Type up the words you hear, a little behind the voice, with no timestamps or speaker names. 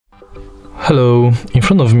Hello, in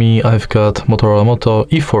front of me I've got MOTOROLA Moto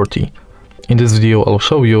E40. In this video I'll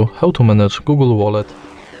show you how to manage Google Wallet.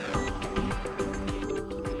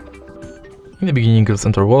 In the beginning let's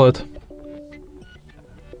enter Wallet.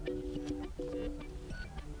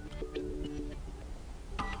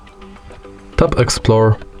 Tap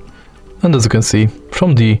Explore, and as you can see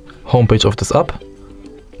from the homepage of this app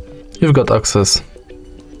you've got access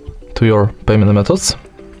to your payment methods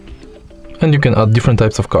and you can add different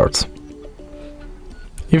types of cards.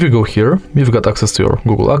 If you go here, you've got access to your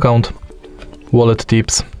Google account, wallet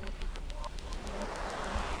tips,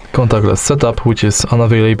 contactless setup, which is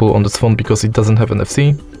unavailable on this phone because it doesn't have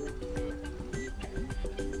NFC,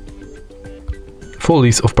 full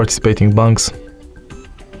list of participating banks,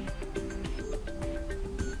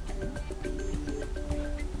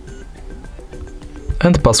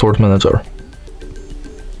 and password manager.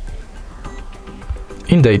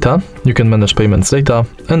 In data, you can manage payments data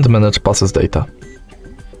and manage passes data.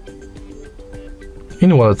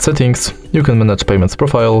 In wallet settings, you can manage payments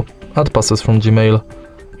profile, add passes from Gmail,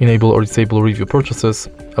 enable or disable review purchases,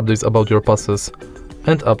 updates about your passes,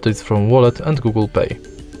 and updates from Wallet and Google Pay.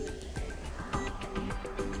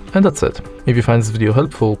 And that's it. If you find this video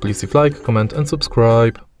helpful, please leave a like, comment and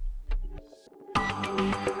subscribe.